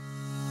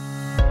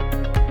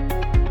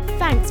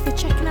Thanks for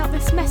checking out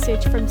this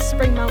message from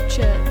Springmount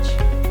Church.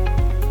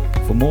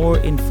 For more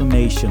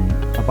information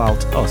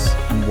about us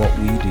and what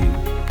we do,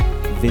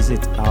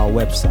 visit our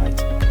website,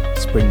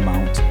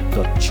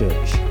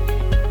 springmount.church.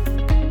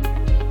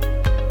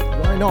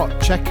 Why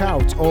not check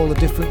out all the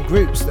different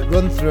groups that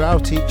run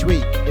throughout each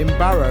week in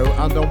Barrow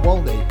and on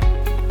Walney?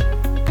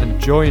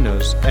 And join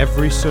us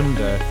every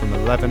Sunday from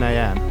 11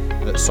 a.m.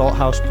 at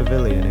Salthouse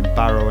Pavilion in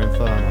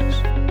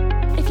Barrow-in-Furness.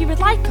 If you would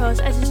like us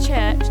as a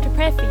church to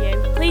pray for you,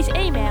 please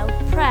email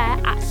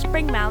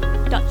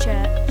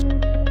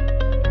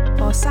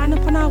prayer@springmount.church. Or sign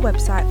up on our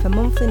website for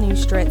monthly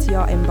news straight to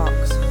your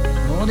inbox.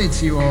 Morning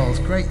to you all. It's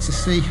great to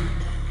see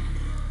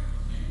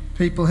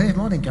people here.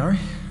 Morning, Gary.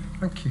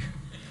 Thank you.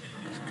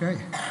 It's great.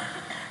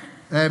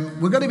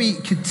 We're going to be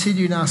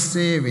continuing our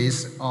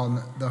series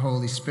on the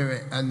Holy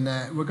Spirit, and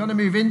we're going to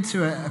move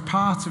into a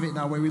part of it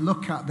now where we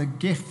look at the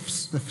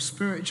gifts, the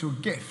spiritual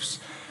gifts.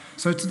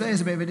 So today is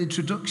a bit of an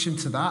introduction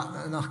to that,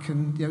 and I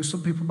can,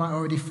 some people might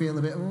already feel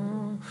a bit,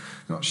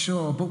 not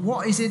sure. But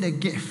what is in a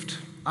gift?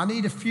 I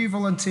need a few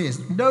volunteers.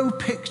 No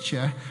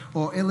picture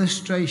or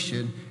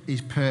illustration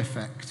is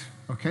perfect,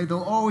 okay?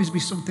 There'll always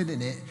be something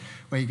in it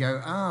where you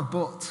go,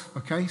 but,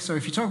 okay? So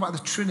if you talk about the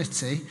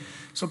Trinity,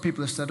 some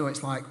people have said,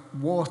 it's like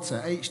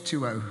water,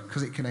 H2O,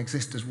 because it can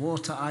exist as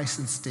water, ice,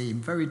 and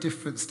steam. Very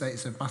different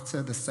states of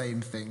matter, the same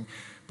thing.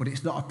 But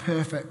it's not a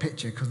perfect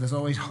picture because there's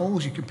always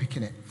holes you can pick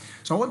in it.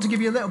 So I want to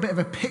give you a little bit of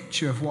a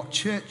picture of what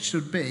church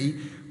should be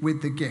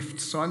with the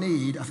gifts. So I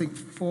need,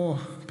 4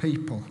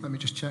 people. Let me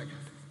just check.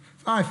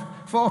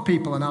 4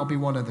 people, and I'll be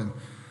one of them.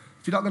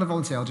 If you're not going to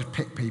volunteer, I'll just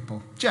pick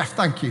people. Jeff,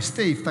 thank you.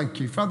 Steve, thank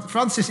you.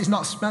 Francis is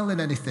not smelling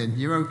anything.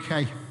 You're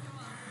okay.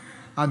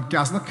 And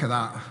Gaz, look at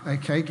that.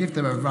 Okay, give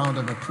them a round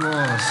of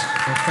applause.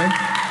 Okay.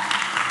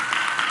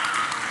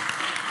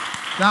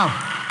 Now,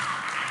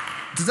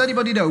 does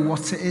anybody know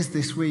what it is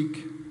this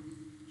week?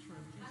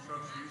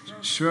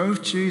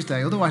 Shrove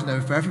Tuesday, otherwise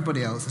known for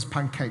everybody else as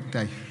Pancake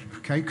Day.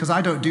 Okay, because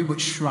I don't do much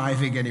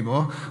shriving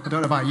anymore. I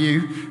don't know about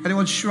you.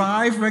 Anyone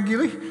shrive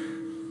regularly?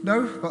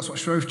 No? That's what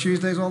Shrove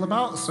Tuesday is all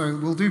about. So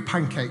we'll do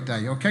Pancake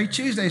Day. Okay,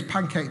 Tuesday is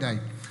Pancake Day.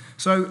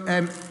 So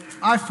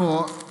I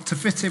thought, to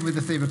fit in with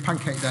the theme of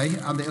Pancake Day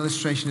and the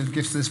illustration of the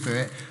gifts of the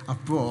Spirit,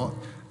 I've brought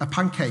a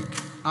pancake.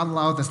 Anne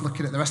Lowther's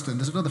looking at the rest of them.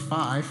 There's another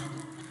 5.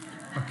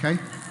 Okay.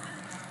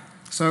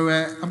 So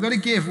I'm going to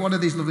give one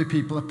of these lovely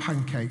people a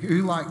pancake.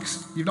 Who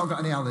likes... You've not got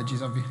any allergies,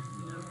 have you?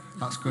 No.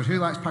 That's good. Who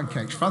likes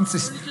pancakes?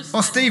 Francis...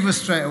 Steve was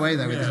straight away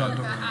there with his hand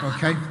up.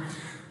 Okay.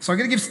 So I'm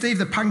going to give Steve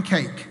the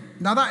pancake.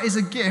 Now that is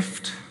a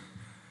gift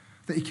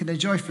that he can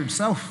enjoy for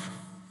himself.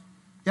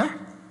 Yeah?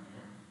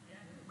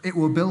 It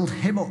will build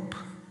him up.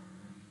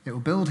 It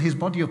will build his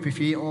body up if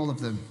you eat all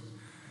of them.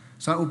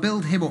 So it will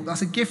build him up.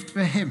 That's a gift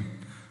for him.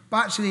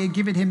 But actually, in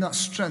giving him that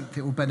strength,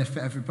 it will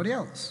benefit everybody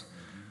else.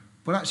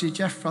 But actually,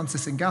 Jeff,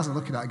 Francis, and Gaz are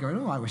looking at it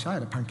going, I wish I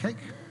had a pancake.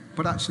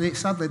 But actually,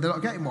 sadly, they're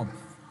not getting one.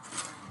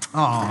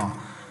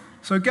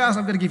 So Gaz,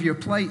 I'm going to give you a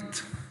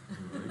plate.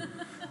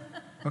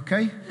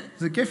 Okay?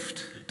 It's a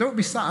gift. Don't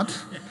be sad.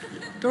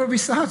 Don't be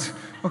sad.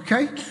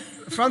 Okay?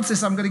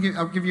 Francis, I'll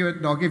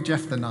give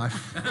Jeff the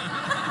knife.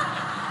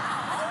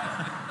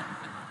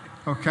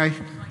 Okay?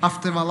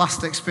 After my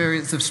last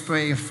experience of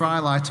spraying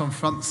Frylight on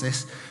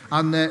Francis.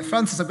 And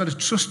Francis, I'm going to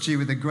trust you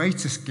with the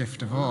greatest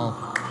gift of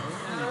all.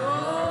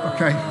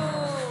 Okay?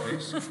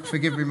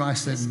 Forgive me my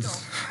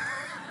sins.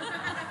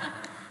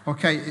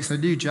 Okay, it's a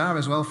new jar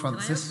as well,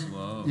 Francis.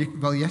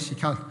 Yes, you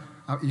can.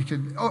 You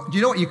can. Oh, do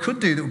you know what you could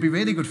do that would be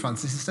really good,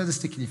 Francis? Instead of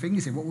sticking your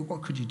fingers in,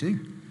 what could you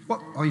do?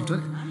 You've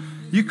done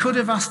it. You could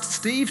have asked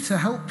Steve to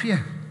help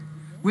you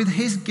with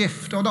his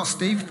gift. Or not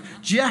Steve.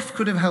 Jeff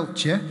could have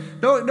helped you.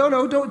 No,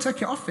 don't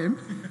take it off him.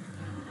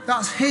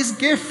 That's his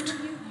gift.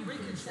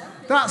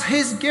 That's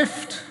his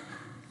gift.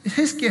 It's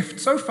his gift.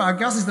 So far,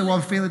 Gaz is the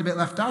one feeling a bit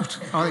left out.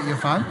 I think you're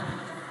fine.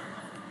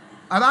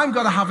 And I'm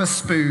going to have a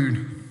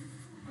spoon.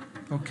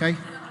 Okay?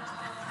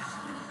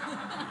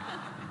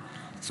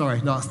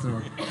 Sorry, no, that's the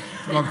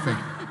wrong thing.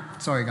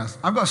 Sorry, guys.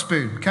 I've got a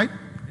spoon, okay?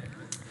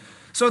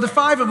 So the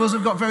 5 of us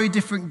have got very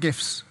different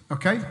gifts,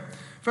 okay?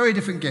 Very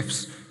different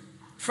gifts.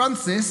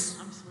 Francis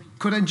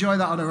could enjoy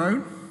that on her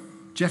own.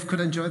 Jeff could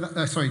enjoy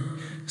that.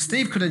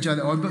 Steve could enjoy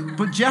that on own.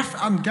 But Jeff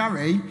and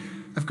Gary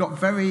have got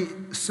very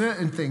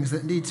certain things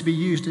that need to be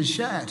used and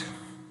shared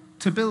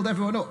to build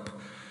everyone up.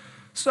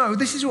 So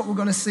this is what we're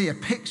going to see, a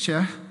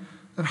picture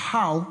of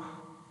how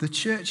the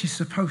church is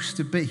supposed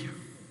to be.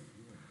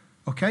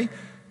 Okay?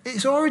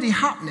 It's already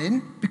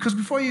happening because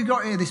before you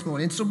got here this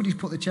morning, somebody's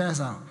put the chairs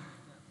out.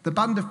 The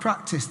band have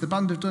practiced, the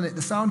band have done it,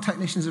 the sound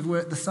technicians have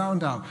worked the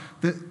sound out.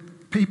 The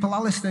people,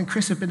 Alison and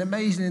Chris, have been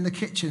amazing in the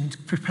kitchen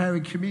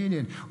preparing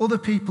communion. Other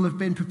people have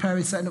been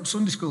preparing, setting up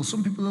Sunday school.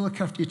 Some people will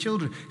look after your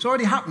children. It's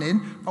already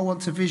happening. I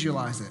want to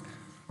visualize it.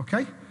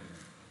 Okay?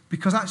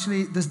 Because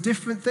actually, there's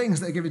different things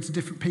that are given to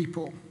different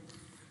people.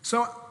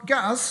 So,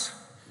 Gaz,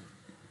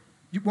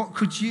 what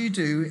could you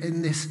do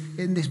in this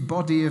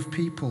body of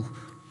people?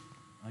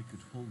 I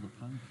could hold the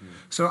pancake.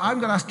 So I'm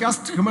going to ask Gaz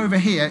to come over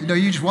here. No,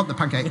 you just want the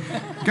pancake.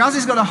 Gaz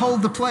is going to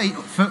hold the plate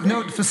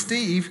for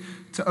Steve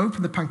to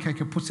open the pancake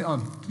and put it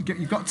on.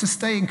 You've got to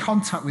stay in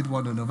contact with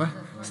one another.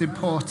 It's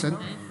important.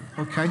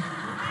 Okay?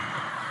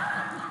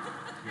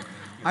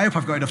 I hope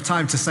I've got enough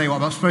time to say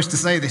what I'm supposed to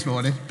say this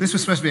morning. This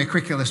was supposed to be a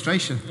quick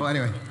illustration, but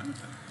anyway.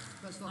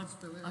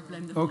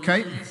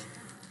 Okay.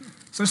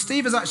 So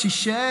Steve has actually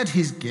shared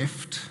his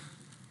gift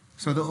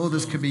so that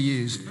others can be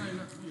used.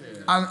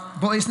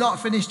 But it's not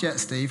finished yet,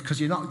 Steve, because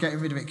you're not getting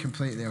rid of it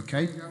completely,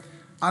 okay?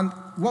 And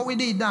what we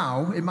need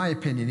now, in my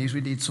opinion, is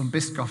we need some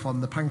Biscoff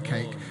on the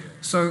pancake.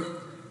 So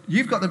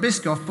you've got the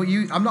Biscoff, but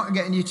I'm not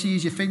getting you to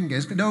use your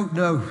fingers.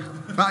 No,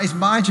 that is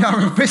my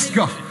jar of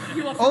Biscoff.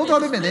 Hold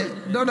on a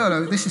minute.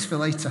 No, this is for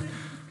later.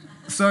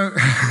 So,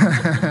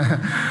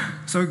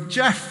 so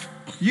Jeff,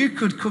 you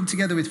could come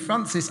together with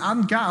Francis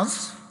and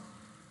Gaz.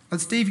 And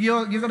Steve,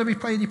 you're going to be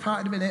playing your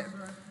part in a minute.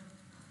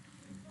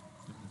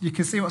 You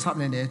can see what's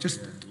happening here.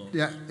 Just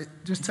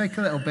take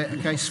a little bit,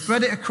 okay?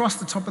 Spread it across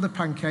the top of the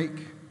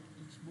pancake.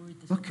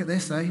 Look at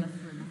this, eh?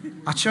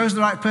 I chose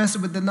the right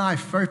person with the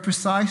knife. Very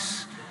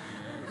precise,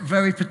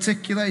 very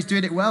particular. He's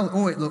doing it well.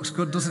 Oh, it looks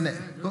good, doesn't it?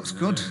 Looks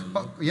good.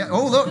 Oh, yeah.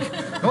 Oh, look.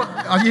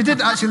 Oh, you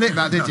didn't actually lick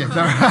that, did you?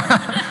 No.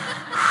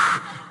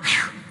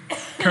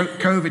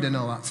 COVID and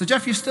all that. So,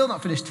 Jeff, you've still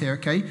not finished here,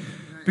 okay?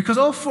 Because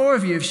all four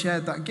of you have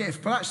shared that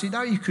gift, but actually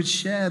now you could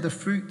share the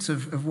fruits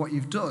of what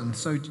you've done.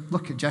 So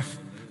look at Jeff.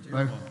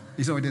 Oh,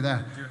 he's already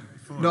there.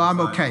 No,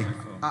 I'm okay.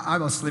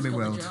 I'm on Slimming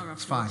World.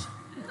 It's fine.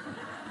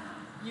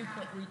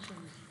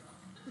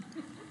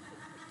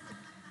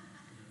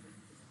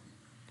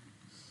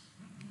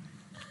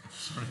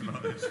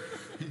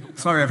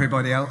 Sorry,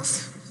 everybody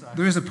else.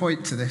 There is a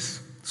point to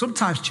this.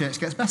 Sometimes church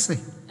gets messy.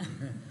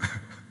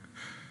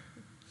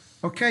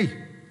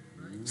 Okay.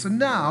 So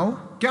now,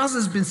 Gaz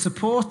has been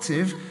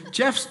supportive,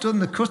 Jeff's done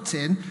the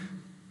cutting,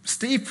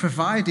 Steve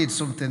provided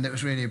something that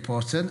was really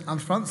important,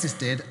 and Francis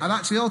did, and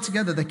actually all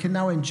together they can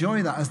now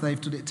enjoy that as they've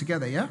done it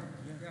together, yeah?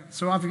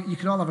 So you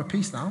can all have a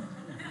piece now.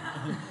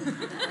 You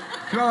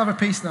can all have a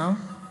piece now.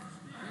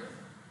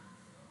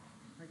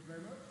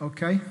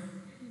 Okay.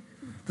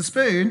 The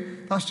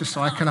spoon, that's just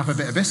so I can have a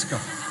bit of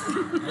Biscoff.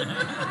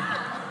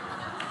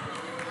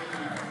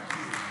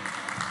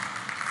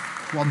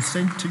 One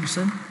sin, two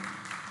sin.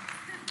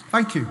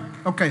 Thank you.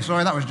 Okay,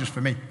 sorry, that was just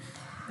for me.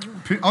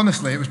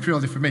 Honestly, it was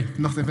purely for me,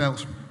 nothing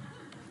else.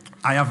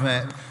 I have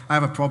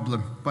a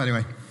problem, but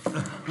anyway,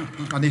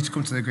 I need to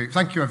come to the group.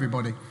 Thank you,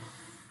 everybody.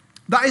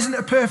 That isn't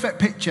a perfect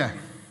picture,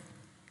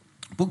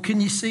 but can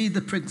you see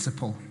the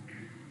principle?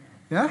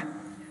 Yeah?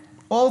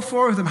 All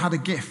four of them had a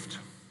gift.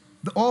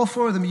 All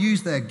four of them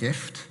used their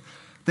gift.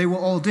 They were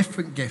all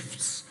different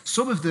gifts.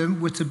 Some of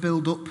them were to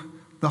build up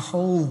the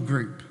whole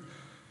group.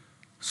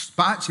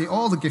 But actually,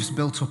 all the gifts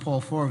built up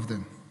all four of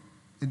them.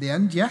 In the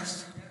end,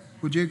 yes?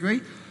 Would you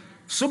agree?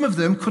 Some of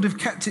them could have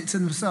kept it to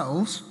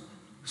themselves.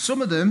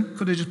 Some of them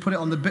could have just put it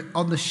on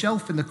the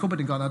shelf in the cupboard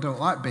and gone, I don't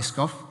like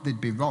Biscoff. They'd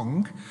be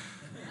wrong.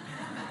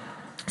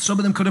 Some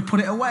of them could have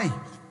put it away.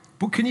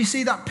 But can you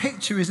see that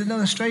picture is an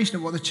illustration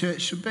of what the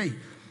church should be?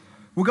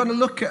 We're going to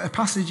look at a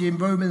passage in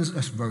Romans,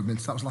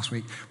 that was last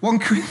week, 1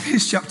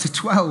 Corinthians chapter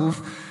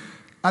 12,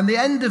 and the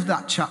end of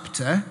that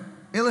chapter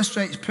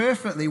illustrates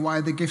perfectly why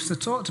the gifts are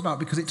talked about,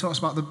 because it talks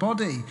about the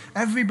body.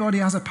 Everybody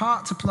has a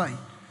part to play.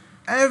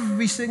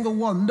 Every single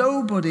one.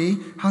 Nobody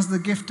has the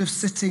gift of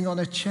sitting on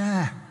a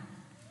chair.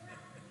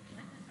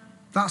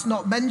 That's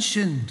not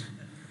mentioned.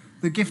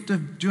 The gift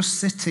of just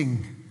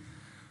sitting.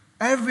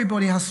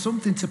 Everybody has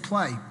something to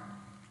play.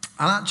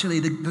 And actually,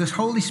 the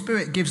Holy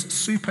Spirit gives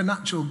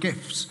supernatural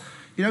gifts.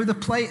 You know, the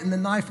plate and the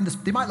knife,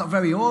 they might look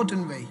very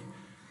ordinary.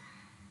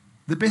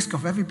 The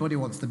Biscoff, everybody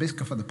wants the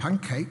Biscoff and the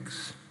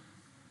pancakes.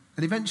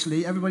 And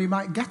eventually, everybody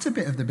might get a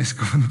bit of the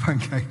Biscoff and the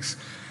pancakes.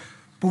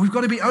 But we've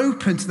got to be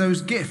open to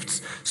those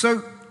gifts.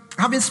 So,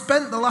 having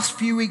spent the last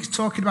few weeks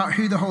talking about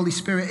who the Holy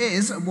Spirit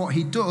is and what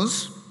he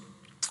does,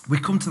 we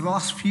come to the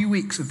last few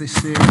weeks of this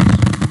series.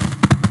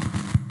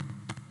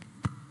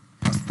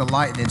 That's the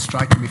lightning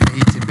striking me for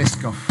eating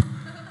Biscoff.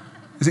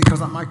 Is it because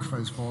that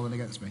microphone's falling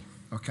against me?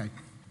 Okay.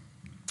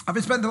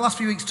 Having spent the last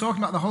few weeks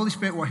talking about the Holy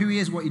Spirit, who he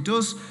is, what he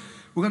does,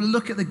 we're going to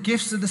look at the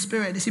gifts of the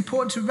Spirit. And it's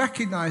important to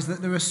recognize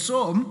that there are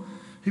some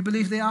who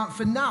believe they aren't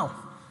for now,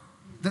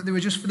 that they were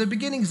just for the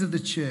beginnings of the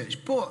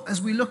church. But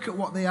as we look at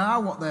what they are,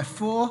 what they're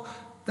for,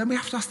 then we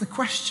have to ask the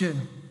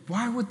question,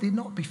 why would they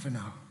not be for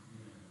now?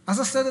 As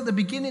I said at the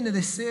beginning of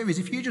this series,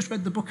 if you just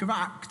read the book of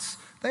Acts,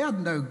 they had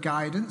no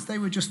guidance. They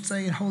were just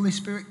saying, Holy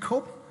Spirit,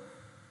 come.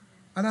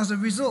 And as a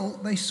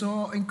result, they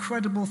saw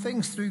incredible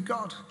things through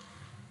God.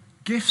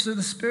 Gifts of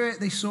the Spirit,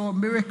 they saw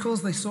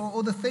miracles, they saw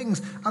other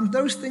things. And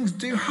those things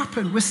do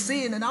happen. We're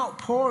seeing an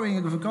outpouring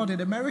of God in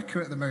America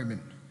at the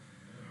moment.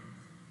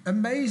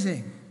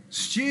 Amazing.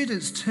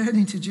 Students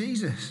turning to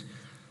Jesus.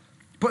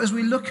 But as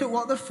we look at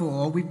what they're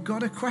for, we've got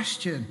to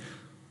question,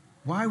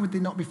 why would they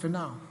not be for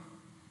now?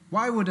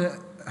 Why would a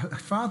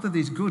father that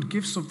is good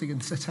give something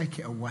and say, take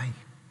it away,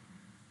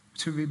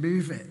 to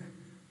remove it,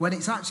 when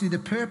it's actually the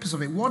purpose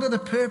of it? What are the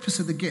purpose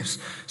of the gifts?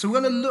 So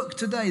we're going to look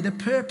today, the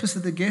purpose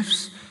of the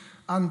gifts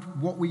and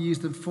what we use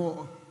them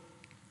for.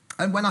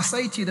 And when I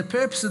say to you, the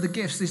purpose of the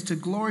gifts is to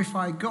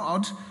glorify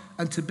God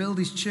and to build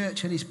his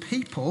church and his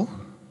people,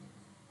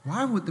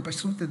 why would there be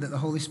something that the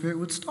Holy Spirit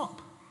would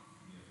stop?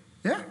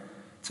 Yeah?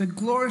 To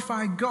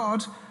glorify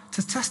God,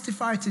 to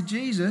testify to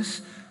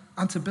Jesus,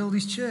 and to build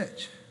his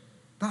church.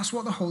 That's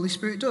what the Holy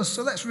Spirit does.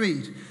 So let's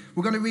read.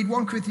 We're going to read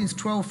 1 Corinthians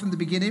 12 from the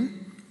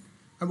beginning,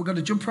 and we're going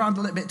to jump around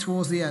a little bit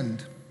towards the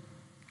end.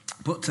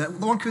 But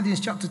 1 Corinthians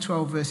chapter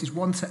 12, verses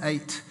 1 to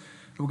 8,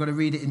 and we're going to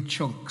read it in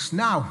chunks.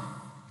 Now,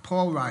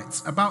 Paul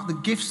writes, about the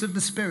gifts of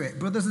the Spirit,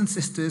 brothers and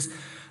sisters,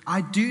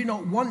 I do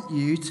not want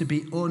you to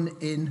be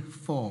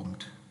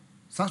uninformed.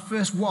 So that's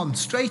verse 1.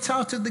 Straight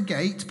out of the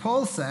gate,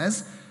 Paul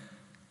says,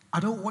 I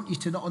don't want you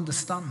to not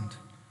understand.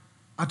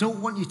 I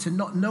don't want you to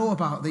not know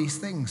about these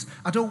things.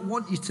 I don't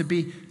want you to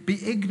be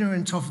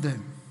ignorant of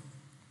them.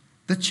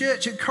 The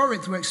church at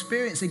Corinth were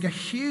experiencing a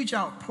huge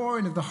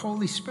outpouring of the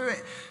Holy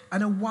Spirit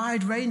and a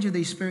wide range of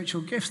these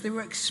spiritual gifts. They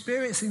were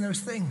experiencing those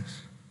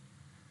things.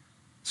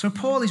 So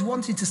Paul is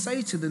wanting to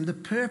say to them the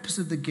purpose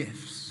of the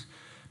gifts,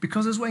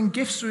 because as when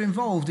gifts are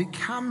involved, it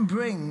can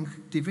bring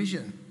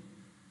division.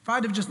 If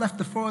I'd have just left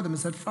the four of them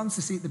and said,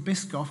 Francis eat the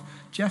Biscoff,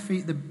 Jeff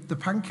eat the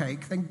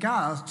pancake, then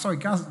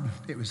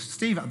it was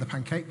Steve had the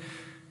pancake,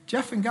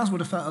 Jeff and Gaz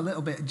would have felt a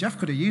little bit, Jeff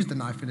could have used the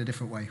knife in a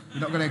different way.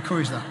 We're not going to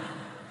encourage that.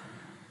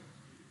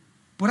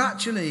 But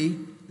actually,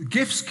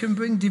 gifts can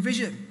bring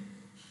division.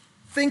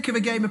 Think of a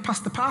game of Pass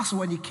the Parcel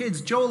when you're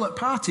kids. Joel at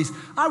parties.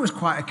 I was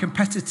quite a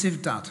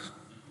competitive dad.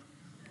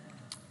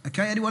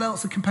 Okay, anyone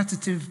else a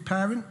competitive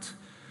parent?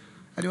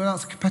 Anyone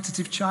else a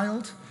competitive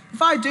child?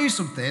 If I do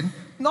something,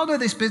 none of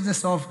this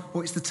business of,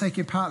 oh, it's the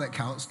taking part that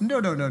counts.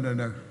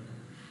 No.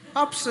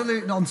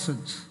 Absolute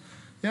nonsense.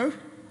 You know,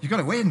 you've got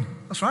to win.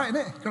 That's right,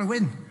 isn't it? You've got to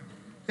win.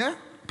 Yeah?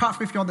 Apart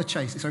from if you're on the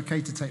chase, it's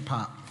okay to take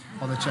part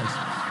on the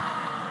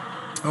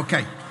chase.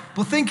 Okay,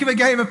 but think of a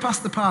game of Pass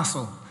the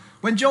Parcel.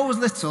 When Joel was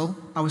little,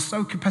 I was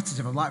so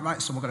competitive. I'm like,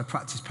 right, so we're going to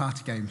practice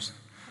party games.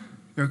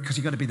 You know, because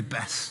you've got to be the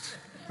best.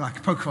 Like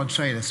a Pokemon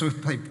trainer. So we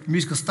played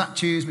musical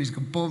statues,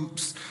 musical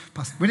bumps.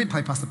 We didn't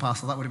play Pass the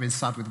Parcel. That would have been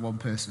sad with one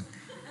person.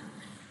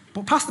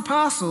 But Pass the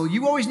Parcel,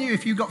 you always knew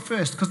if you got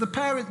first, because the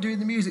parent doing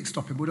the music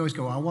stopping would always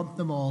go, I want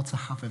them all to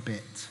have a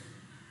bit.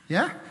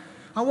 Yeah?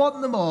 I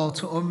want them all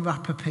to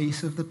unwrap a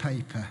piece of the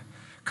paper,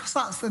 because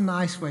that's the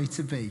nice way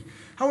to be.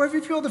 However,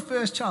 if you're the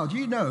first child,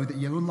 you know that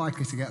you're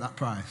unlikely to get that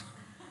prize.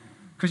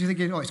 Because you're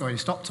thinking, oh, it's already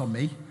stopped on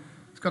me.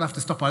 It's going to have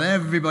to stop on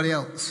everybody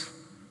else.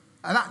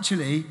 And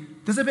actually,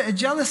 there's a bit of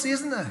jealousy,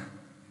 isn't there?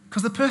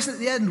 Because the person at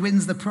the end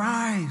wins the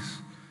prize.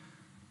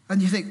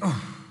 And you think,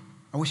 oh,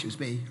 I wish it was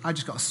me. I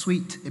just got a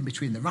sweet in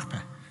between the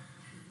wrapper.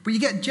 But you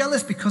get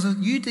jealous because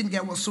you didn't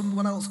get what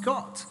someone else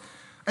got.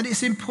 And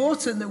it's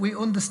important that we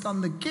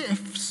understand the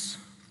gifts,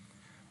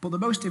 but the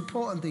most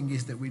important thing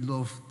is that we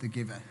love the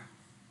giver.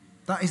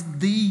 That is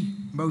the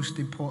most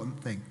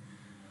important thing.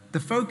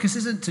 The focus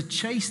isn't to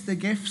chase the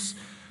gifts,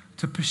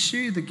 to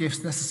pursue the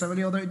gifts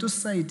necessarily, although it does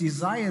say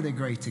desire the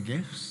greater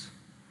gifts.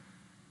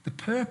 The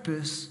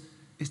purpose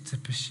is to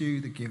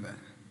pursue the giver.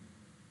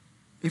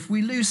 If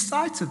we lose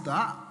sight of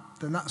that,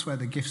 then that's where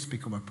the gifts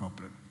become a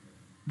problem.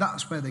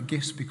 That's where the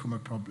gifts become a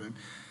problem.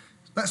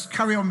 Let's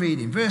carry on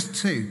reading.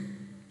 Verse 2.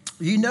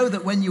 You know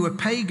that when you were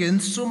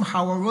pagans,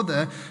 somehow or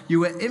other, you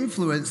were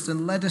influenced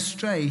and led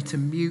astray to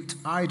mute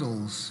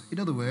idols. In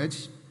other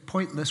words,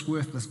 pointless,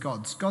 worthless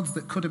gods. Gods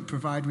that couldn't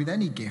provide with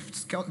any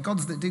gifts.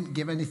 Gods that didn't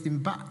give anything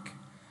back.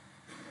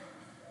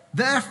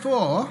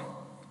 Therefore,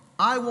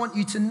 I want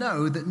you to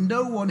know that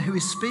no one who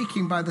is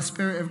speaking by the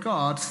Spirit of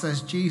God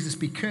says Jesus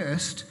be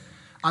cursed,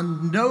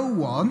 and no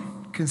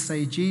one can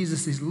say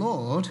Jesus is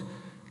Lord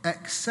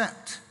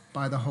except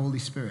by the Holy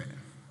Spirit.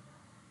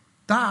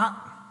 That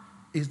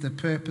is the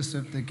purpose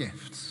of the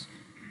gifts,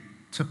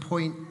 to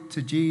point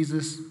to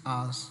Jesus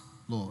as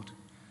Lord.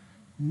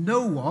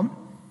 No one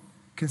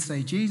can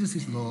say Jesus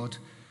is Lord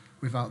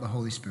without the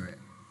Holy Spirit.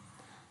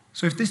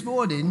 So if this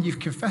morning you've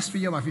confessed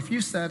with your mouth, if you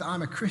said,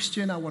 I'm a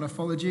Christian, I want to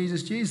follow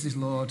Jesus, Jesus is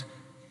Lord,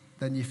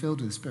 then you're filled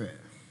with the Spirit.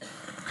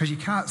 Because you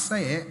can't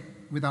say it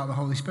without the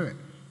Holy Spirit.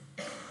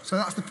 So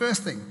that's the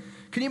first thing.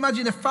 Can you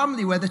imagine a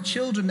family where the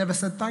children never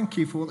said thank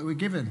you for what they were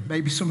given?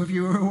 Maybe some of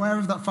you are aware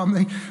of that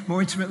family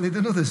more intimately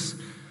than others.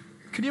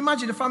 Can you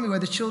imagine a family where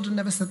the children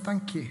never said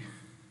thank you?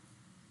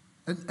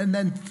 And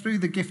then threw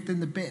the gift in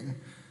the bin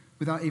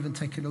without even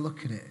taking a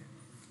look at it?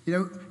 You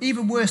know,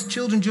 even worse,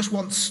 children just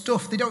want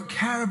stuff. They don't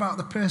care about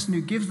the person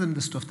who gives them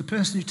the stuff, the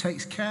person who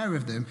takes care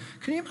of them.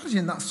 Can you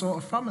imagine that sort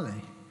of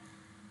family?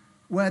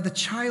 Where the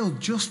child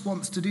just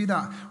wants to do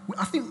that.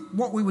 I think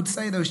what we would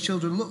say those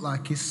children look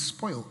like is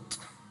spoilt.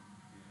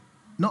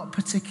 Not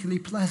particularly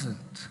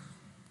pleasant.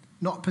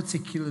 Not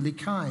particularly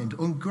kind.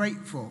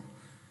 Ungrateful.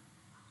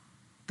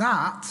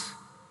 That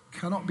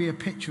cannot be a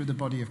picture of the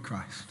body of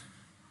Christ.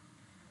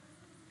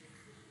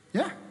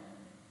 Yeah?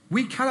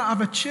 We cannot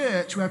have a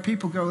church where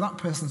people go, that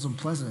person's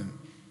unpleasant.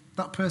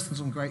 That person's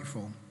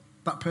ungrateful.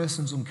 That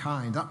person's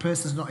unkind. That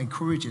person's not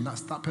encouraging.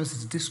 That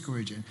person's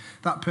discouraging.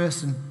 That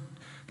person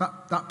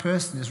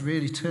has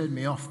really turned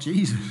me off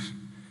Jesus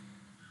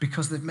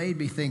because they've made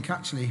me think,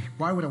 actually,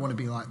 why would I want to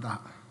be like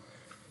that?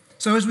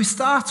 So as we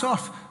start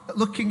off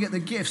looking at the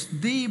gifts,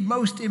 the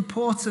most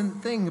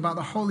important thing about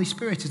the Holy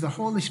Spirit is the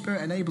Holy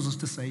Spirit enables us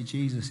to say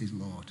Jesus is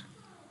Lord.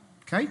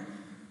 Okay?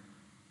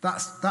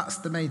 That's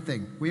the main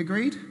thing. We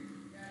agreed?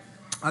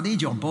 I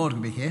need you on board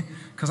with me here,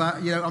 because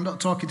I'm not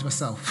talking to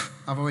myself.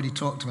 I've already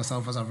talked to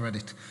myself as I've read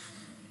it.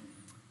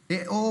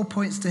 It all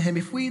points to him.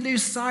 If we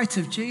lose sight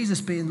of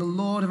Jesus being the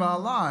Lord of our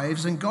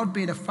lives and God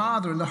being a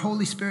Father and the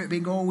Holy Spirit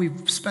being all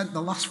we've spent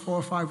the last 4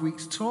 or 5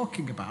 weeks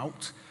talking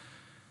about,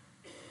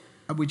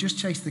 and we just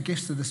chase the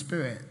gifts of the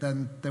Spirit,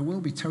 then there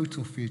will be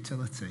total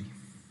futility.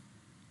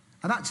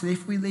 And actually,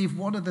 if we leave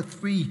one of the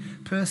 3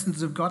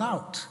 persons of God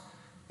out,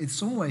 in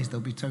some ways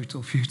there'll be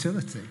total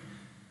futility.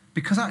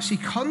 Because actually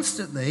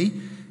constantly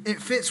it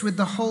fits with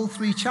the whole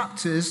 3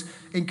 chapters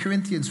in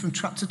Corinthians from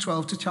chapter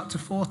 12 to chapter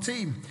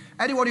 14.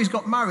 Anyone who's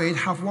got married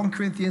have 1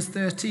 Corinthians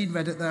 13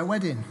 read at their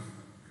wedding.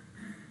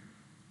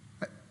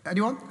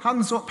 Anyone?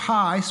 Hands up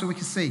high so we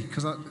can see.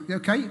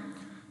 Okay?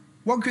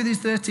 1 Corinthians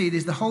 13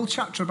 is the whole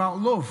chapter about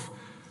love,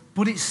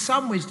 but it's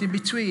sandwiched in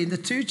between the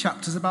 2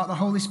 chapters about the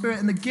Holy Spirit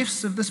and the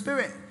gifts of the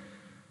Spirit.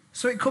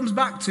 So it comes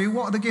back to,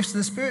 what are the gifts of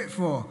the Spirit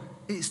for?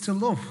 It's to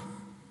love.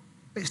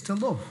 It's to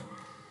love.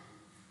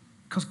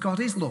 Because God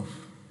is love.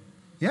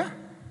 Yeah?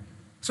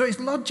 So it's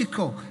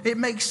logical. It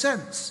makes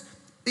sense.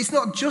 It's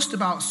not just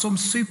about some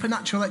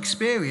supernatural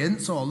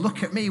experience or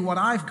look at me, what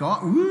I've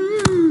got.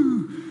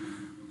 Woo!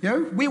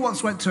 We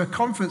once went to a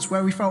conference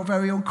where we felt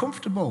very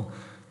uncomfortable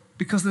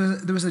because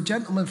there was a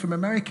gentleman from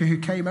America who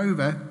came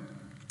over,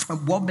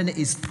 and 1 minute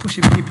he's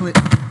pushing people in.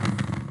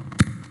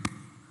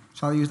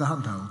 Shall I use the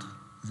handheld?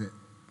 Is it?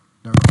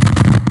 No.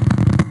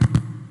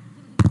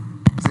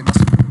 Is it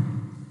mustard?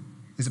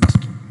 Is it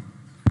mustard?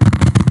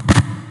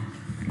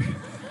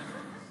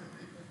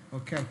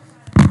 Okay.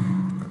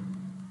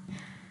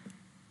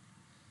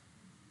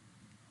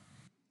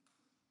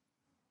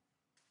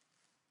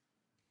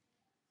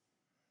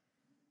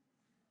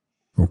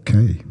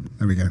 Okay,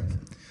 there we go.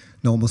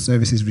 Normal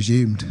service is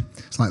resumed.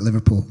 It's like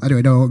Liverpool.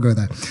 Anyway, no, I won't go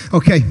there.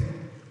 Okay.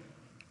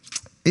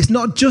 It's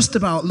not just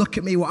about, look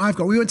at me, what I've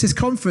got. We went to this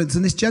conference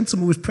and this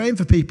gentleman was praying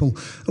for people.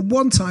 At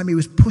one time he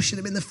was pushing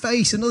them in the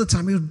face. Another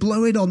time he was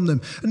blowing on them.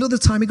 Another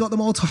time he got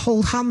them all to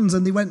hold hands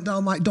and they went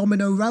down like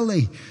Domino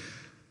Rally.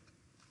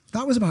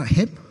 That was about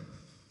him.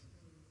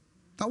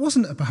 That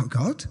wasn't about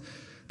God.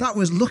 That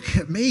was, look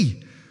at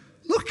me.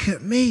 Look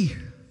at me.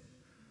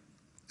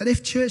 And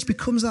if church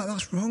becomes that,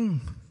 that's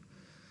wrong.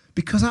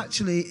 Because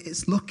actually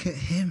it's look at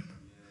him.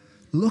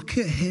 Look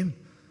at him.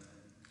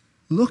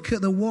 Look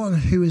at the one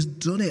who has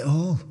done it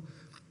all,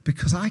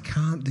 because I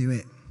can't do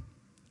it.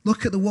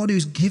 Look at the one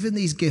who's given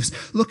these gifts.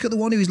 Look at the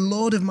one who is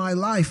Lord of my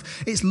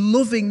life. It's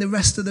loving the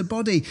rest of the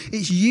body.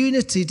 It's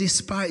unity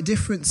despite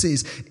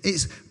differences.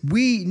 It's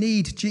we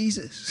need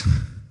Jesus.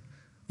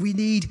 We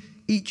need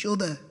each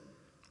other.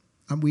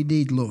 And we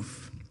need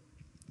love.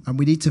 And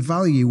we need to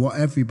value what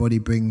everybody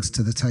brings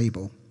to the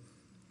table.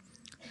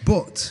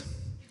 But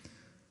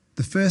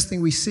the first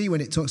thing we see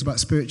when it talks about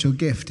spiritual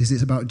gift is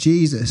it's about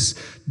Jesus,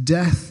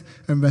 death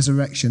and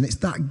resurrection. It's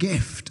that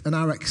gift and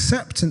our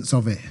acceptance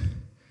of it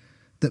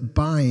that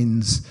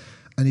binds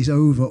and is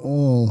over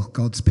all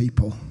God's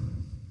people,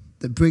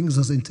 that brings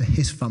us into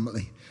his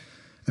family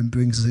and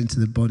brings us into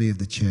the body of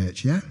the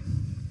church, yeah?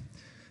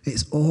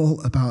 It's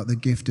all about the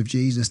gift of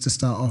Jesus to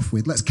start off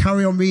with. Let's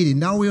carry on reading.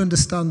 Now we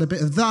understand a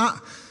bit of that,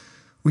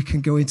 we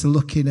can go into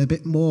looking a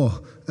bit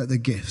more at the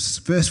gifts.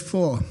 Verse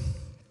 4.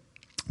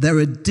 There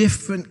are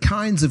different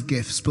kinds of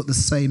gifts, but the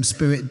same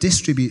Spirit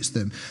distributes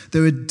them.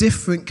 There are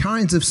different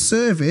kinds of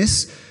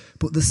service,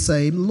 but the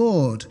same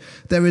Lord.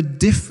 There are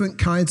different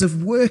kinds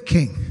of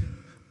working,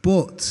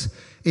 but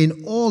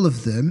in all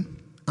of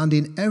them and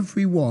in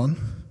every one,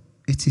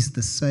 it is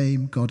the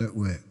same God at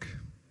work.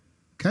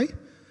 Okay?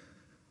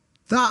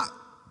 That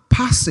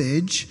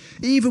passage,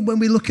 even when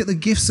we look at the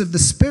gifts of the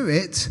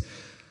Spirit,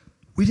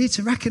 we need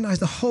to recognize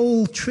the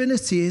whole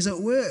Trinity is at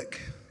work.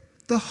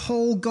 The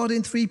whole God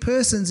in 3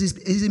 persons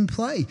is in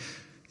play.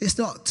 It's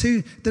not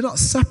two, they're not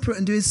separate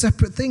and doing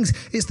separate things.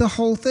 It's the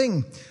whole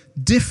thing.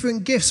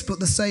 Different gifts, but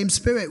the same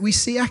Spirit. We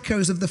see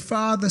echoes of the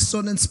Father,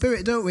 Son, and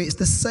Spirit, don't we? It's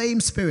the same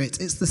Spirit.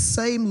 It's the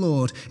same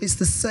Lord. It's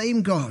the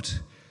same God.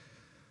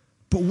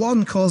 But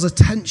one calls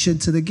attention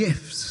to the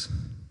gifts.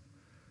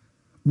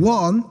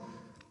 One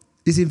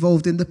is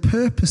involved in the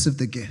purpose of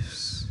the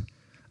gifts.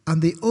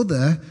 And the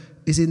other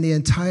is in the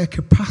entire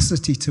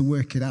capacity to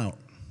work it out.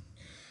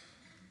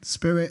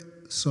 Spirit,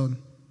 Son,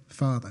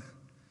 Father.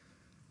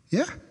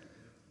 Yeah?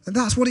 And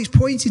that's what it's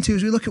pointing to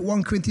as we look at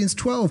 1 Corinthians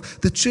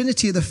 12. The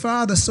Trinity of the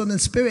Father, Son, and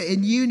Spirit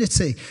in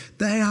unity.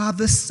 They are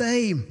the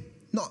same.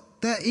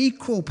 They're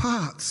equal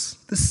parts.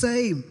 The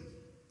same.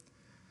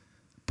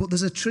 But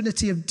there's a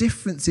trinity of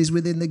differences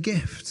within the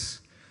gifts.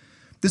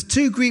 There's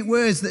 2 Greek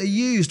words that are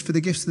used for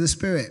the gifts of the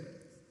Spirit.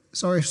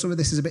 Sorry if some of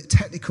this is a bit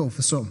technical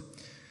for some.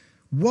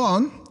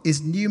 One is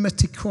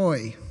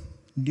pneumatikoi.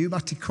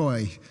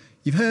 Pneumatikoi.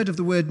 You've heard of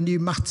the word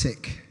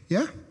pneumatic,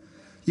 yeah?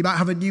 You might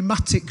have a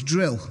pneumatic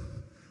drill.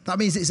 That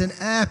means it's an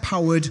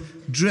air-powered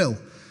drill.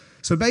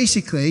 So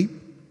basically,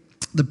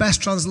 The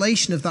best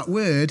translation of that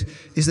word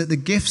is that the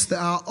gifts that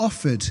are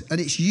offered,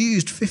 and it's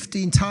used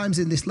 15 times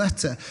in this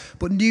letter.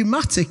 But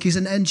pneumatic is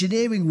an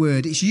engineering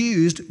word. It's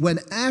used when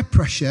air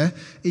pressure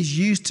is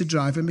used to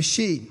drive a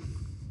machine.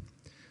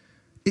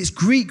 Its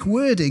Greek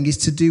wording is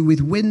to do with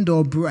wind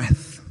or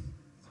breath.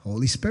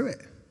 Holy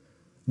Spirit,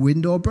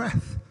 wind or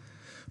breath.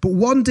 But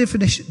one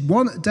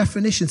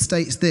definition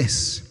states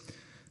this: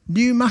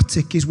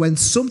 pneumatic is when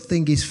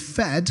something is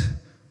fed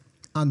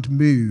and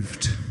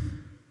moved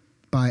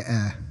by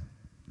air.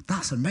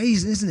 That's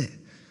amazing, isn't it?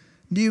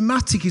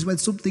 Pneumatic is when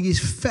something is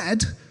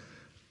fed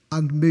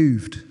and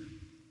moved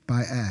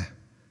by air.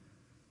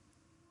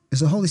 As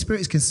the Holy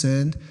Spirit is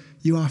concerned,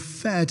 you are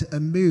fed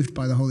and moved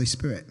by the Holy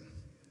Spirit.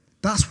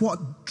 That's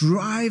what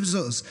drives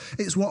us.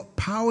 It's what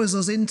powers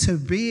us into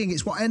being.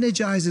 It's what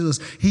energizes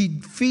us. He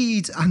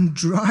feeds and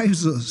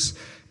drives us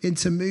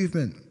into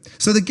movement.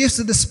 So the gifts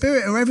of the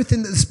Spirit are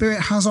everything that the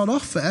Spirit has on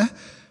offer.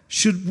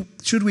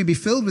 Should we be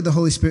filled with the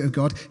Holy Spirit of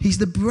God? He's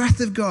the breath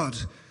of God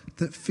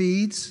that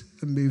feeds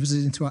and moves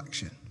us into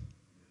action.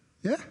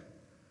 Yeah?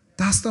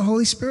 That's the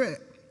Holy Spirit.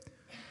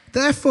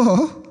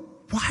 Therefore,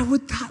 why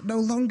would that no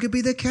longer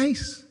be the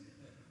case?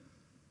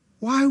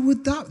 Why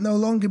would that no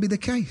longer be the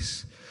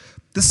case?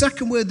 The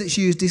second word that's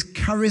used is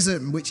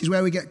charism, which is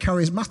where we get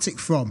charismatic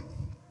from.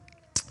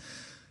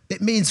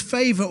 It means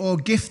favor or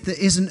gift that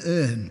isn't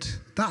earned.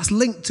 That's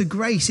linked to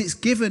grace. It's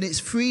given.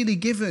 It's freely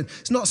given.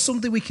 It's not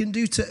something we can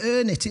do to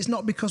earn it. It's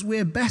not because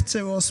we're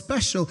better or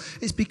special.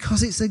 It's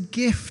because it's a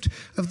gift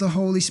of the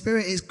Holy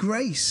Spirit. It's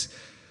grace.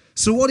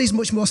 So what is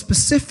much more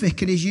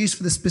specific and is used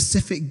for the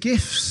specific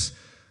gifts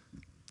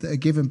that are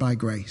given by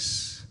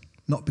grace?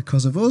 Not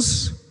because of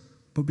us,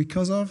 but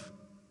because of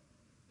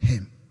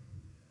Him.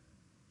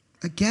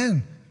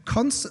 Again,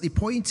 constantly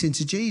pointing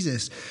to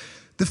Jesus.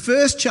 The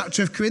first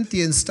chapter of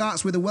Corinthians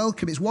starts with a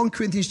welcome. It's 1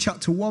 Corinthians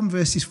chapter 1,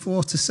 verses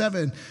 4 to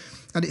 7.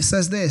 And it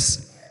says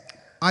this: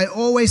 I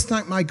always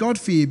thank my God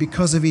for you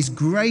because of His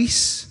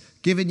grace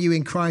given you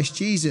in Christ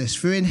Jesus.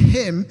 For in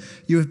Him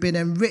you have been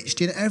enriched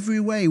in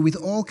every way with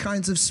all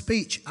kinds of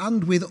speech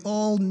and with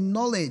all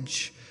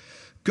knowledge.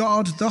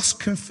 God thus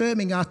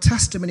confirming our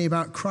testimony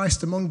about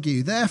Christ among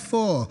you.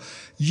 Therefore,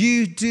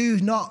 you do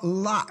not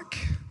lack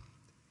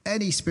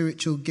any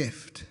spiritual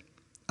gift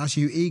as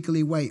you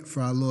eagerly wait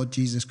for our Lord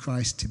Jesus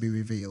Christ to be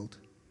revealed.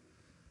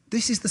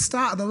 This is the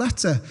start of the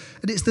letter,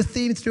 and it's the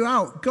theme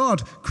throughout.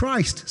 God,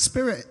 Christ,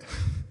 Spirit,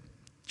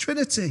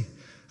 Trinity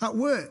at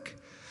work.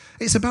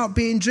 It's about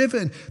being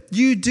driven.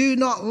 You do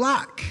not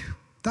lack.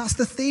 That's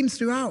the theme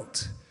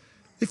throughout.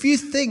 If you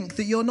think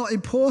that you're not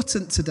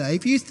important today,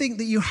 if you think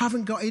that you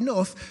haven't got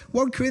enough,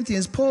 1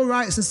 Corinthians, Paul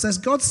writes and says,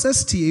 God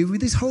says to you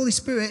with His Holy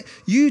Spirit,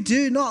 you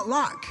do not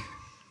lack.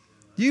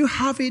 You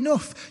have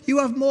enough. You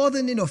have more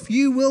than enough.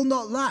 You will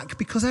not lack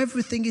because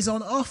everything is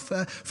on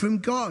offer from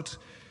God.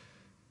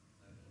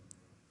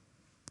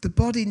 The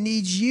body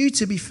needs you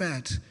to be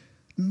fed,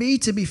 me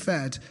to be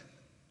fed,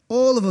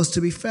 all of us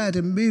to be fed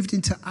and moved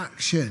into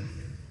action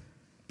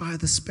by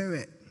the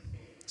Spirit.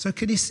 So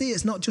can you see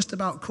it's not just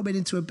about coming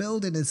into a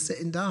building and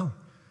sitting down?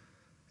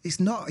 It's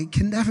not. It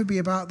can never be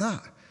about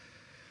that.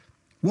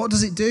 What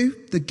does it do?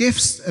 The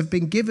gifts have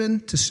been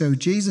given to show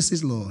Jesus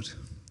is Lord,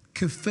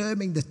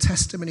 confirming the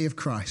testimony of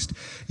Christ.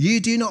 You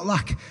do not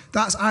lack.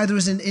 That's either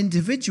as an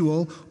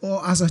individual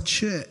or as a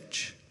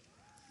church.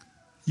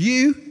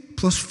 You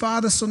plus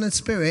Father, Son and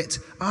Spirit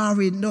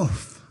are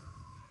enough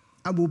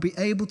and will be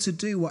able to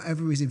do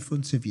whatever is in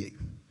front of you.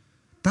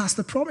 That's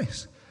the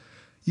promise.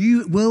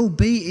 You will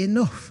be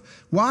enough.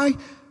 Why?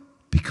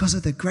 Because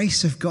of the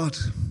grace of God.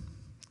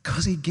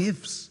 Because He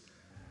gives.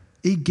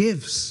 He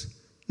gives.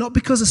 Not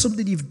because of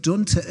something you've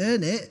done to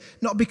earn it,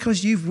 not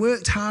because you've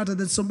worked harder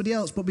than somebody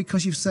else, but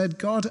because you've said,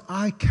 God,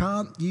 I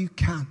can't, you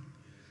can.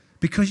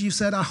 Because you've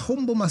said, I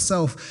humble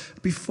myself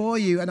before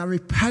you and I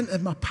repent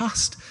of my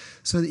past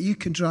so that you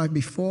can drive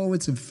me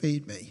forwards and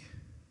feed me.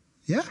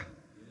 Yeah?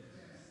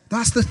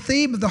 That's the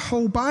theme of the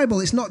whole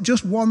Bible. It's not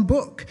just one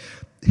book.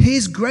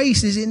 His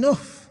grace is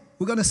enough.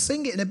 We're going to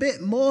sing it in a bit.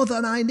 More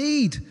than I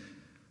need.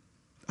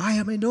 I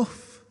am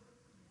enough.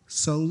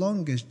 So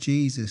long as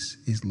Jesus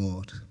is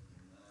Lord.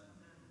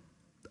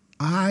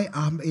 I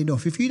am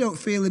enough. If you don't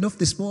feel enough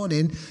this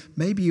morning,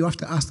 maybe you have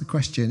to ask the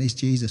question, is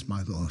Jesus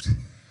my Lord?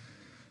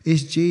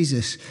 Is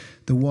Jesus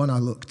the one I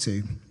look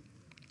to?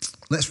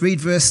 Let's read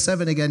verse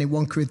 7 again in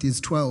 1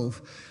 Corinthians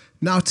 12.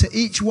 Now to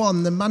each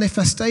one, the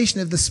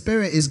manifestation of the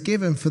Spirit is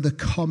given for the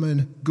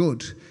common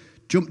good.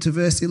 Jump to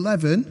verse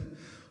 11.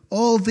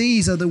 All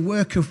these are the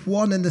work of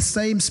one and the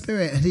same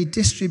Spirit, and He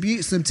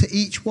distributes them to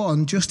each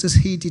one just as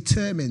He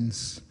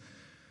determines.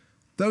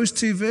 Those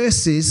two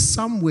verses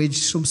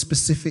sandwich some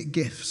specific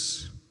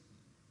gifts.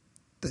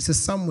 That's a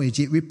sandwich.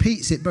 It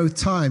repeats it both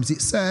times.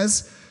 It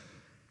says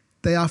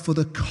they are for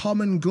the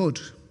common good.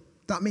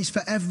 That means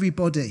for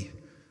everybody.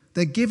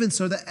 They're given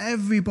so that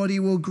everybody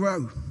will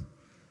grow.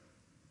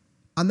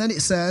 And then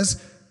it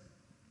says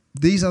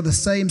these are the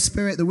same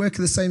Spirit, the work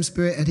of the same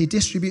Spirit, and He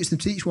distributes them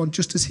to each one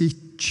just as He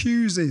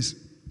chooses.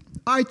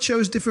 I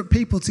chose different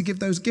people to give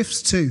those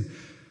gifts to.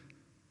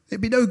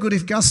 It'd be no good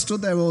if Gaz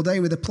stood there all day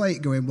with a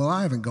plate going, well,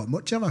 I haven't got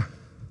much, have I?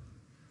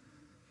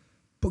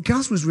 But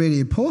Gaz was really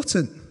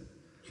important.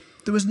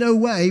 There was no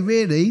way,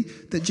 really,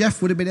 that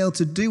Jeff would have been able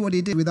to do what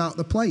he did without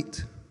the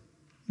plate.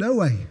 No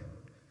way.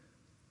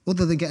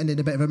 Other than getting in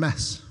a bit of a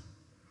mess.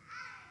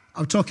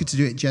 I'm talking to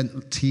do it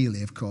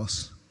genteelly, of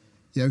course.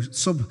 You know,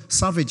 some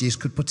savages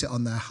could put it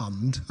on their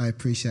hand. I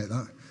appreciate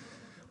that.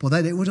 But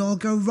then it would all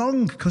go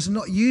wrong because they're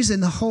not using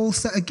the whole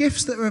set of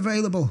gifts that are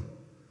available.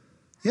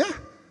 Yeah?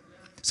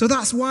 So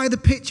that's why the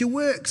picture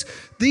works.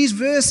 These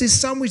verses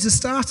sandwich the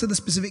start of the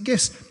specific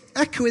gifts,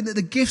 echoing that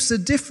the gifts are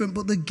different,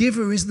 but the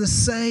giver is the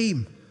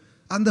same.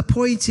 And the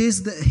point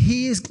is that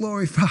he is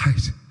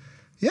glorified.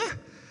 Yeah?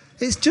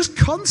 It's just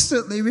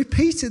constantly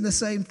repeating the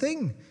same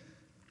thing.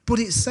 But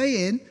it's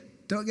saying,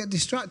 don't get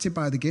distracted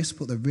by the gifts,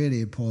 but they're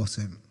really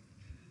important.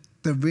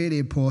 They're really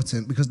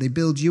important because they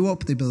build you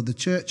up, they build the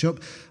church up,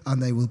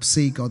 and they will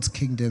see God's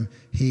kingdom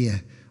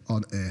here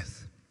on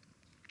earth.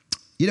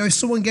 You know, if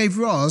someone gave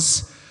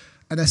Roz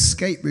an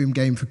escape room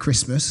game for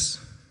Christmas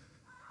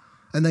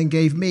and then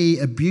gave me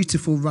a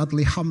beautiful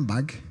Radley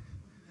handbag,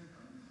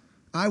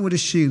 I would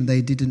assume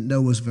they didn't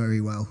know us very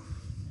well.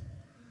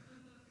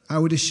 I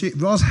would assume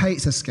Roz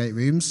hates escape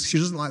rooms. She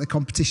doesn't like the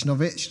competition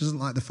of it. She doesn't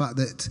like the fact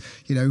that,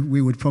 you know,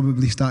 we would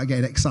probably start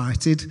getting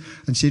excited,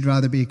 and she'd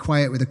rather be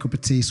quiet with a cup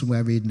of tea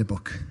somewhere reading a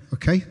book.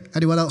 Okay?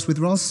 Anyone else with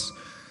Roz?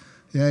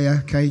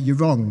 Yeah, okay. You're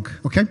wrong.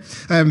 Okay?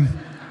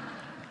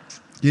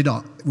 You're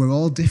not. We're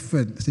all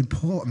different. It's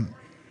important.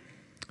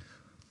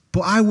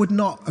 But I would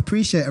not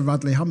appreciate a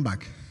Radley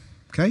handbag.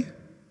 Okay?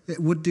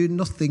 It would do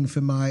nothing for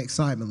my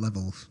excitement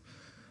levels.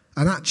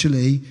 And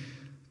actually,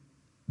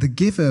 the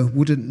giver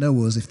wouldn't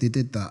know us if they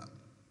did that.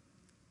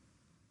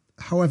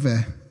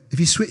 However, if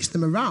you switch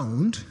them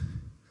around,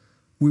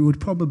 we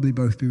would probably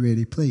both be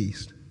really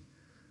pleased.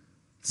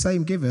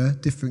 Same giver,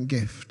 different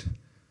gift.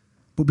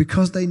 But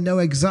because they know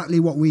exactly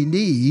what we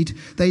need,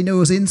 they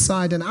know us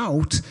inside and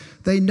out,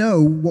 they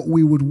know what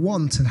we would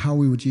want and how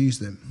we would use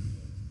them.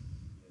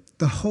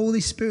 The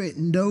Holy Spirit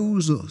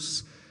knows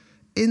us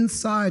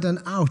inside and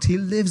out. He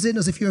lives in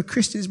us. If you're a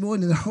Christian this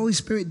morning, the Holy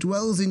Spirit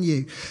dwells in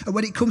you. And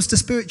when it comes to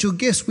spiritual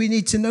gifts, we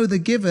need to know the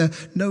giver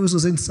knows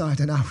us inside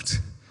and out.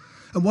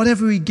 And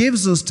whatever he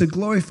gives us to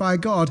glorify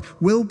God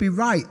will be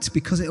right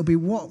because it'll be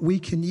what we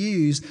can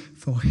use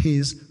for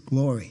his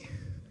glory.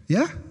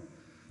 Yeah?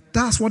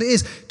 That's what it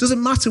is.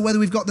 Doesn't matter whether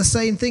we've got the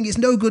same thing. It's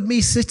no good me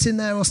sitting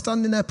there or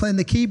standing there playing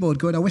the keyboard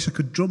going, I wish I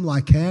could drum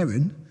like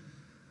Aaron.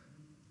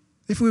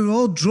 If we were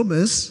all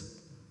drummers,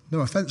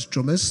 no offense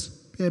drummers,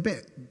 be a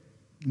bit...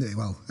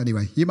 Well,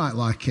 anyway, you might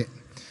like it.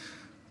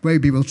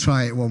 Maybe we'll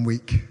try it one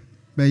week.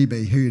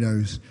 Maybe, who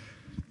knows.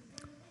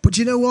 But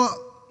you know what?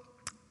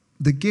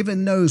 The giver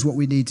knows what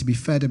we need to be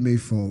fed and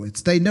move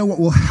forwards. They know what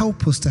will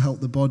help us to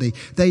help the body.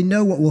 They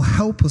know what will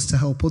help us to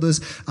help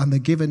others. And the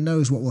giver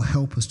knows what will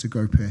help us to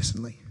grow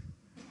personally.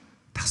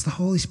 That's the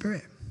Holy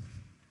Spirit.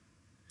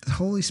 The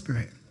Holy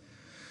Spirit.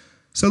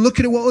 So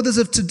looking at what others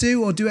have to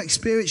do or do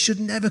experience should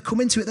never come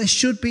into it. There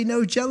should be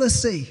no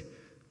jealousy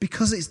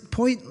because it's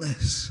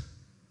pointless.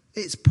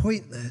 It's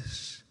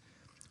pointless.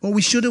 Or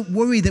we shouldn't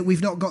worry that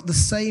we've not got the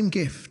same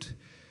gift.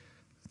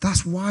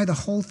 That's why the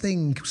whole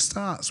thing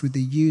starts with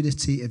the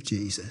unity of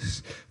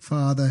Jesus,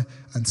 Father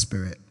and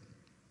Spirit.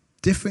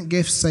 Different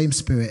gifts, same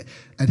Spirit.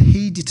 And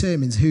he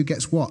determines who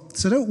gets what.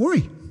 So don't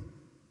worry,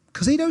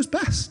 because he knows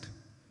best.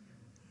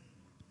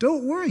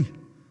 Don't worry,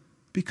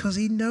 because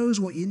he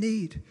knows what you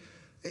need.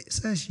 It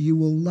says you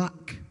will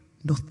lack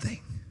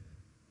nothing.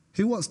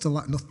 Who wants to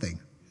lack nothing?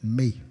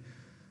 Me.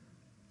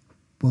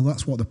 Well,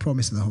 that's what the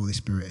promise of the Holy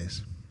Spirit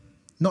is.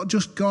 Not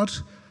just God,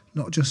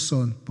 not just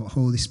Son, but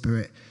Holy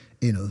Spirit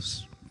in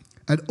us.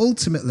 And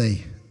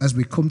ultimately, as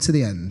we come to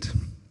the end,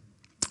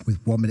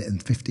 with 1 minute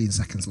and 15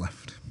 seconds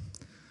left,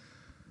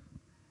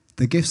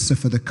 the gifts are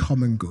for the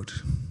common good.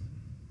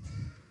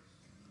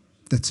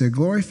 They're to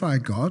glorify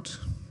God.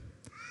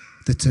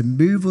 They're to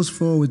move us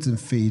forwards and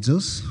feed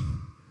us.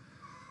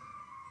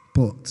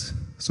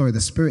 The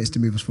Spirit is to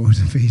move us forwards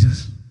and feed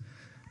us.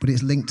 But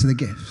it's linked to the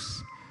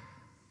gifts.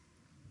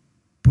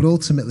 But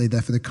ultimately,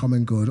 they're for the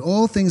common good.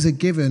 All things are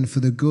given for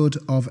the good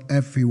of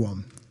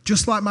everyone.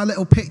 Just like my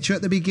little picture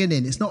at the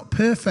beginning. It's not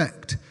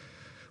perfect.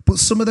 But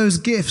some of those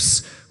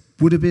gifts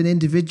would have been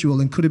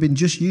individual and could have been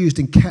just used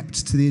and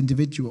kept to the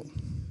individual.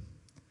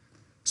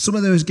 Some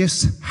of those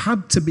gifts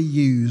had to be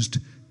used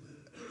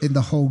in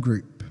the whole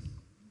group.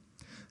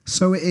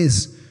 So it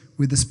is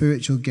with the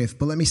spiritual gift.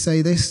 But let me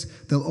say this.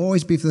 They'll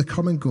always be for the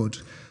common good.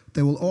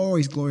 They will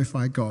always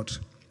glorify God.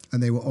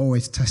 And they will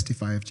always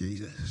testify of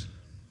Jesus.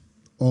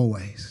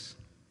 Always.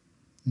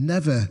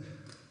 Never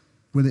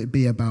will it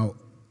be about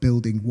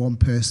building one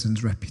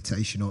person's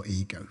reputation or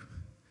ego.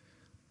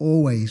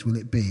 Always will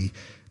it be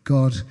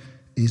God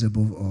is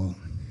above all.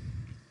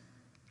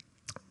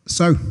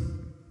 So,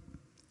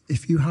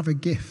 if you have a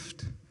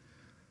gift,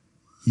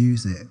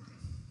 use it.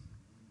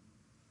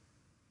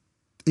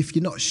 If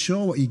you're not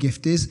sure what your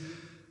gift is,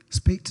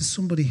 speak to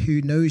somebody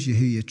who knows you,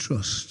 who you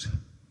trust,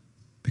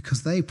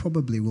 because they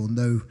probably will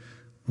know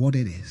what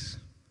it is.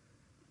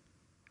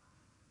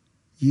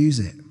 Use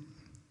it.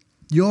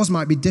 Yours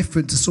might be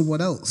different to someone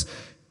else,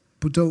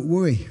 but don't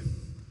worry.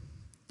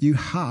 You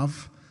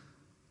have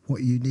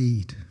what you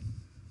need.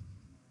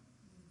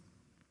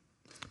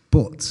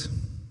 But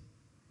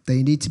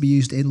they need to be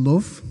used in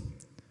love,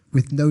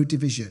 with no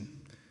division,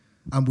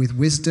 and with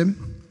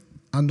wisdom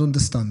and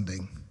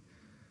understanding.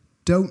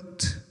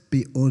 Don't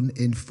be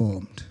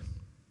uninformed,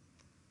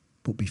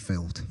 but be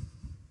filled.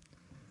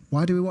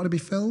 Why do we want to be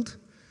filled?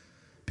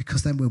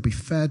 Because then we'll be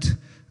fed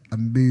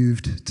and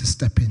moved to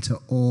step into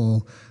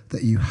all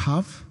that you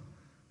have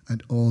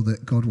and all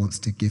that God wants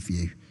to give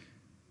you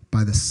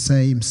by the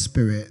same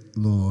Spirit,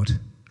 Lord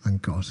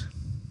and God.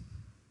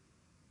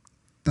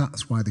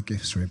 That's why the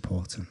gifts are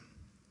important.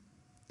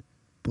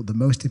 But the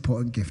most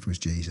important gift was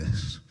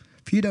Jesus.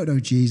 If you don't know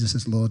Jesus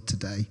as Lord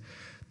today,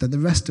 then the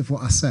rest of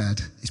what I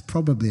said is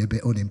probably a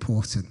bit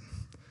unimportant.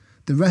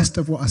 The rest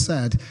of what I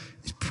said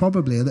is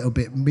probably a little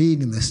bit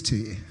meaningless to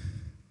you.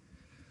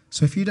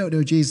 So if you don't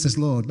know Jesus as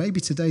Lord, maybe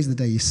today's the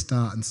day you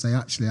start and say,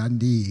 actually, I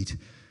need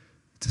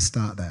to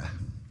start there.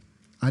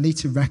 I need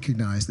to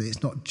recognize that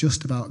it's not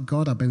just about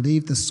God. I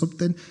believe there's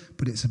something,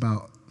 but it's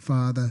about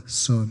Father,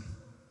 Son,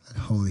 and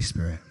Holy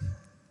Spirit.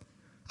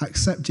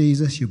 Accept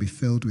Jesus, you'll be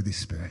filled with His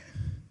Spirit.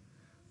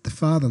 The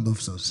Father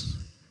loves us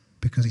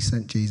because He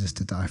sent Jesus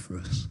to die for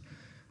us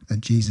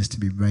and Jesus to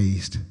be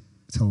raised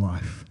to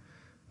life,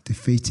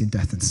 defeating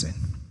death and sin.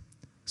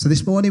 So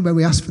this morning when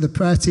we asked for the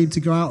prayer team to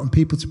go out and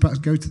people to perhaps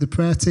go to the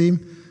prayer team,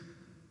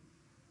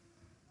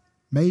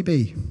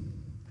 maybe,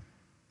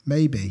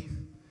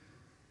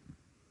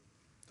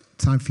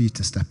 time for you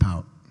to step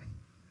out.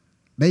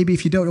 Maybe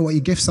if you don't know what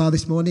your gifts are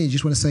this morning, you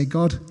just want to say,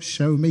 God,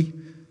 show me.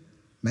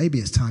 Maybe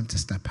it's time to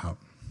step out.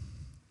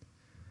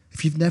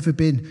 If you've never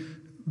been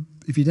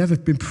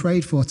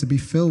prayed for to be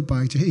filled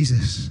by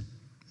Jesus,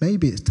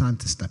 maybe it's time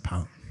to step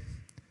out.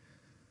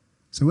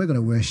 So we're going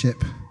to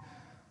worship.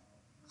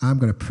 I'm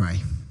going to pray.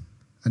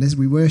 And as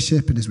we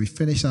worship and as we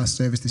finish our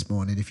service this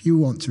morning, if you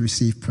want to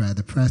receive prayer,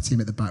 the prayer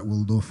team at the back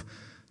will love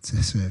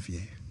to serve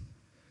you,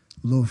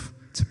 love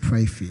to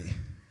pray for you.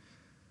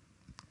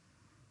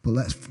 But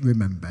let's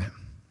remember,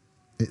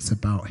 it's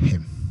about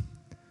Him,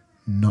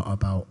 not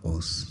about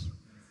us,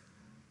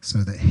 so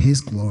that His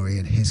glory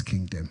and His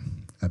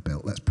kingdom are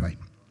built. Let's pray.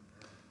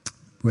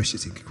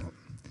 Worship team, come on.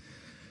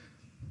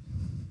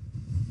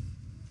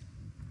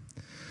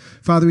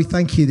 Father, we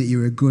thank you that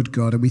you're a good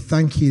God, and we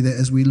thank you that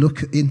as we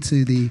look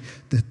into the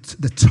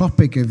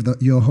topic of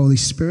your Holy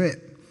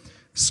Spirit,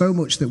 so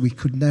much that we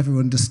could never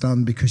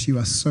understand because you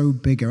are so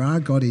bigger. Our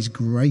God is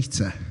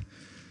greater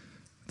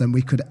than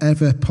we could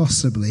ever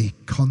possibly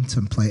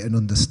contemplate and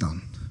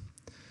understand.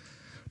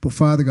 But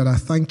Father God, I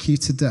thank you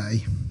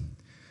today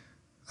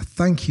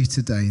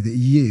that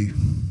you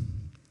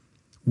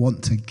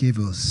want to give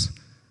us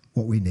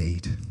what we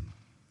need.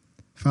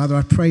 Father,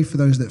 I pray for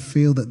those that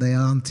feel that they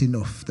aren't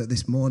enough, that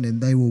this morning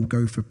they will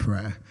go for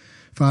prayer.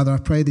 Father, I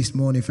pray this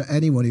morning for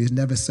anyone who's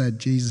never said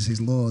Jesus is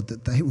Lord,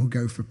 that they will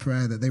go for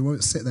prayer, that they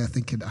won't sit there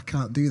thinking, I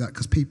can't do that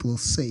because people will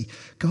see.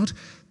 God,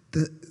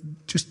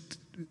 just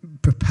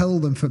propel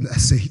them from their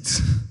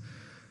seats.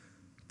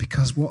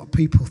 Because what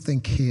people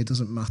think here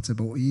doesn't matter,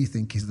 but what you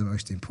think is the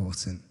most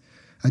important.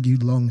 And you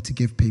long to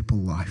give people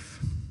life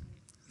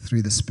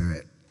through the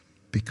Spirit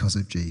because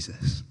of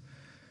Jesus.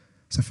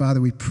 So,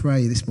 Father, we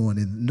pray this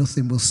morning that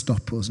nothing will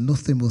stop us,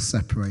 nothing will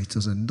separate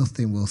us, and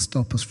nothing will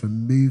stop us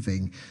from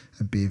moving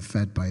and being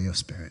fed by your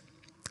Spirit.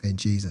 In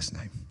Jesus'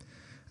 name,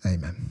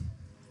 amen.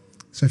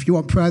 So if you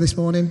want prayer this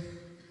morning,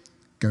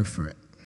 go for it.